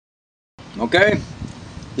Okay,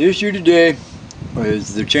 the issue today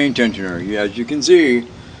is the chain tensioner. As you can see,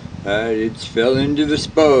 it fell into the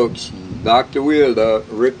spokes and knocked the wheel up,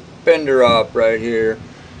 ripped the fender off right here.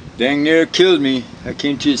 Dang near killed me. I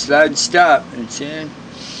came to a slide and stop.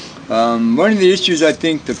 One of the issues I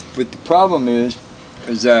think with the problem is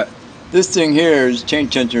that this thing here is chain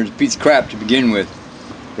tensioner is a piece of crap to begin with,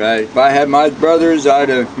 right? If I had my brothers,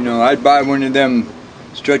 I'd buy one of them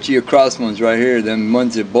stretchy across ones right here, them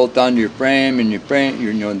ones that bolt onto your frame and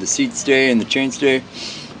the seat stay and the chain stay,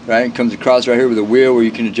 right? It comes across right here with a wheel where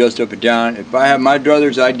you can adjust up and down. If I had my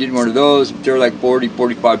druthers, I'd get one of those. They're like 40,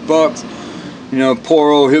 45 bucks.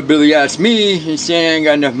 Poor old hillbilly ass me, he's saying I ain't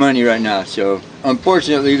got enough money right now. So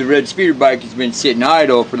unfortunately, the red speeder bike has been sitting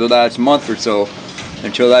idle for the last month or so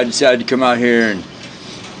until I decided to come out here and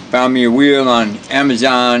found me a wheel on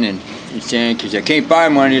Amazon, and he's saying because I can't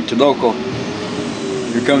find one at the local.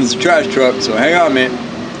 Here comes the trash truck, so hang on a minute.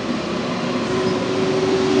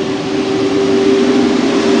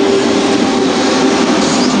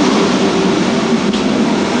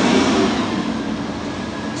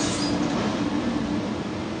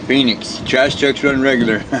 Phoenix, trash trucks run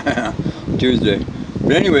regular Tuesday.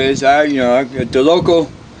 But anyways, down at the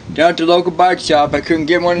local bike shop, I couldn't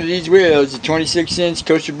get one of these wheels, a 26-inch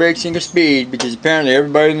coaster brake single speed, because apparently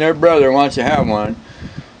everybody and their brother wants to have one.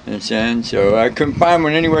 So I couldn't find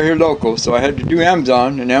one anywhere here local, so I had to do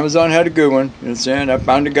Amazon, and Amazon had a good one. I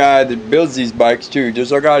found a guy that builds these bikes too,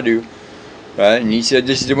 just like I do, right? And he said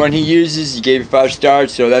this is the one he uses. He gave it 5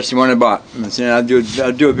 stars, so that's the one I bought. I'll do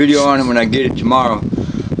a video on it when I get it tomorrow.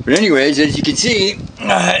 But anyways, as you can see,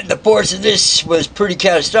 the force of this was pretty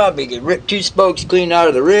catastrophic. It ripped 2 spokes clean out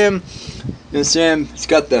of the rim. It's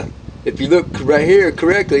got if you look right here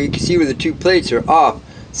correctly, you can see where the 2 plates are off.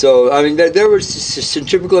 So, I mean, there was a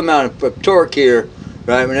centrifugal amount of torque here,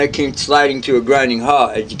 right, when that came sliding to a grinding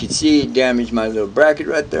halt. As you can see, it damaged my little bracket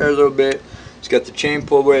right there a little bit. It's got the chain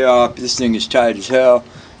pulled way off. This thing is tight as hell.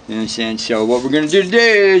 So what we're going to do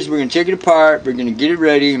today is we're going to take it apart. We're going to get it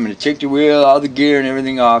ready. I'm going to take the wheel, all the gear and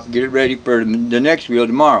everything off, get it ready for the next wheel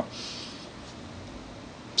tomorrow.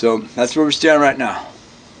 So that's where we're standing right now.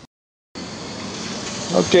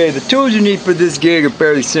 Okay, the tools you need for this gig are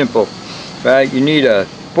fairly simple, right? You need a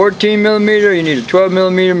 14 millimeter, you need a 12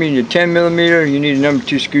 millimeter, you need a 10 millimeter, you need a number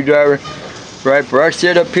 2 screwdriver, right? For our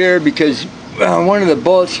setup here, because one of the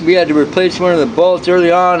bolts, we had to replace one of the bolts early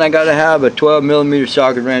on. I got to have a 12 millimeter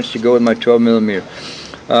socket wrench to go with my 12 millimeter.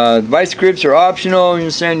 Vice grips are optional.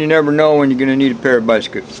 You never know when you're going to need a pair of vice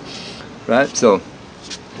grips, right? So,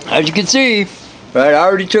 as you can see, right, I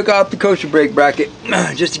already took off the coaster brake bracket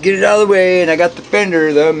just to get it out of the way, and I got the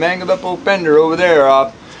fender, the mangled up old fender over there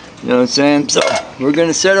off. You know what I'm saying? So we're going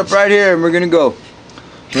to set up right here and we're going to go.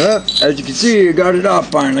 Well, as you can see, I got it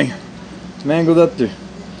off finally. Mangled up the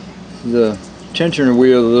tensioner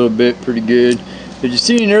wheel a little bit pretty good. As you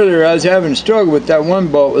seen earlier, I was having a struggle with that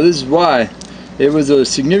one bolt. Well, this is why. It was a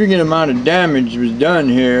significant amount of damage was done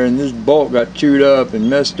here, and this bolt got chewed up and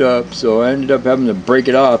messed up, so I ended up having to break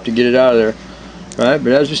it off to get it out of there. Right,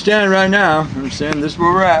 but as we stand right now, this is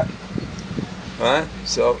where we're at. Alright,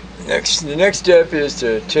 so the next step is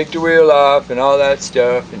to take the wheel off and all that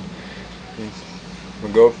stuff, and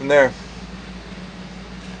we'll go from there.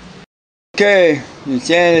 Okay,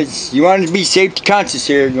 you want to be safety conscious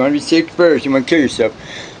here. You want to be safety first. You want to kill yourself.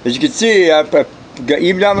 As you can see, I got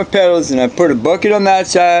evened out my pedals, and I put a bucket on that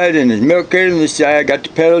side and a milk crate on this side. I got the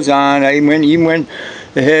pedals on. I even went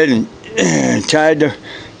ahead and tied the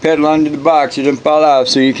pedal onto the box so it doesn't fall out.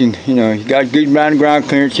 So you can, you got good ground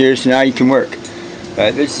clearance here, so now you can work.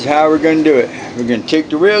 Right, this is how we're going to do it. We're going to take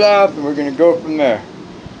the wheel off and we're going to go from there.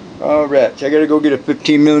 Alright, so I got to go get a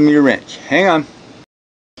 15 millimeter wrench. Hang on.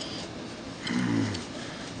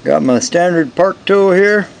 Got my standard park tool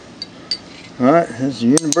here. Alright, this is a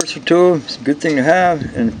universal tool. It's a good thing to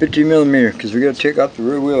have. And a 15 millimeter because we're going to take off the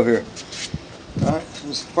rear wheel here. Alright, so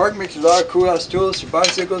this park makes a lot of cool ass tools for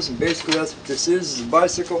bicycles, and basically that's what this is a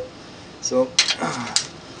bicycle. So,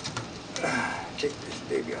 take this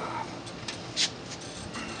baby off.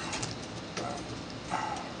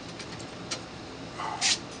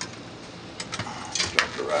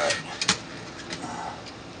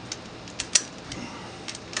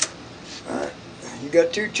 Alright, you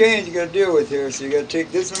got 2 chains you got to deal with here, so you got to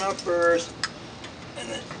take this one off first, and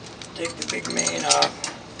then take the big main off.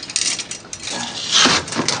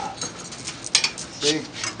 See,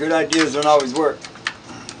 good ideas don't always work.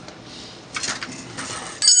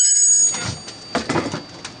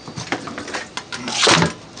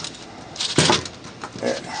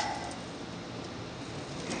 There.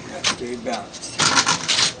 Got to stay balanced.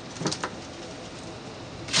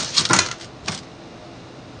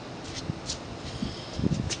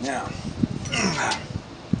 now.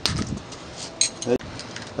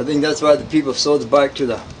 I think that's why the people sold the bike to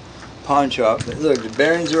the pawn shop. But look, the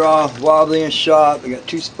bearings are all wobbly and shot. We got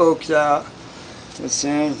 2 spokes out.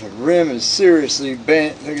 The rim is seriously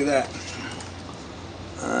bent. Look at that.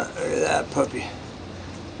 Look at that puppy.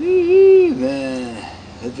 Man,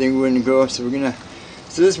 that thing wouldn't go. So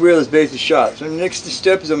this wheel is basically shot. So the next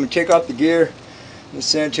step is I'm gonna take off the gear.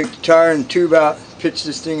 Take the tire and tube out, pitch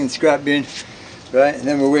this thing in the scrap bin, right? And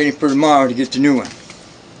then we're waiting for tomorrow to get the new one.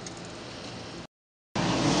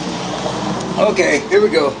 Okay, here we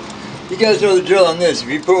go. You guys know the drill on this. If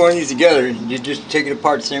you put one of these together, you just take it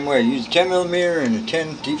apart the same way. Use a 10mm and a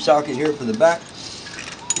 10 deep socket here for the back.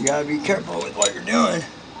 You gotta be careful with what you're doing.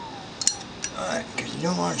 Alright, because you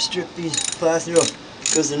don't want to strip these plastic,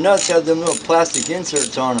 because the nuts have them little plastic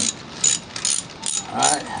inserts on them.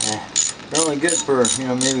 Alright, they're only good for, you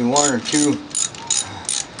know, maybe 1 or 2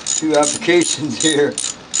 applications here.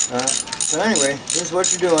 Alright, so anyway, this is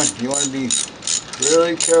what you're doing. You want to be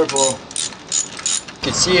really careful. You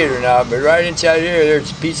can see it or not, but right inside here,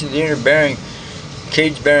 there's a piece of the inner bearing.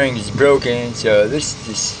 Cage bearing is broken, so it's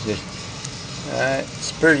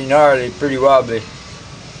pretty gnarly, pretty wobbly.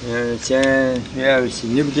 You know what I'm saying? You have a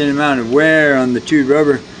significant amount of wear on the 2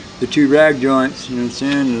 rag joints, you know what I'm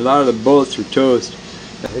saying? A lot of the bolts are toast.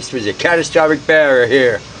 This was a catastrophic failure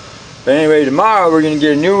here. But anyway, tomorrow we're going to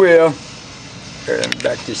get a new wheel. Here, let me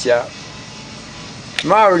back this out.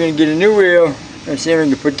 Tomorrow we're going to get a new wheel. I'm saying we're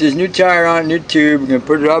going to put this new tire on, new tube. We're going to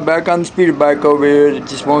put it all back on the speeder bike over here. It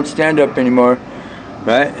just won't stand up anymore.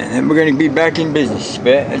 Right? And then we're going to be back in business. But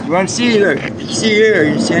as you want to see, look, you see here,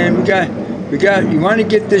 you're saying you want to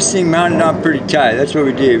get this thing mounted on pretty tight. That's what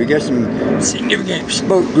we did. We got some significant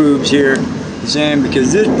spoke grooves here. You're saying,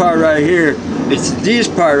 because this part right here, it's this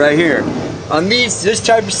part right here. On this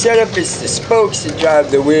type of setup, it's the spokes that drive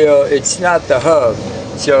the wheel. It's not the hub.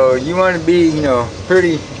 So you want to be, you know,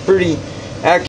 pretty accurate.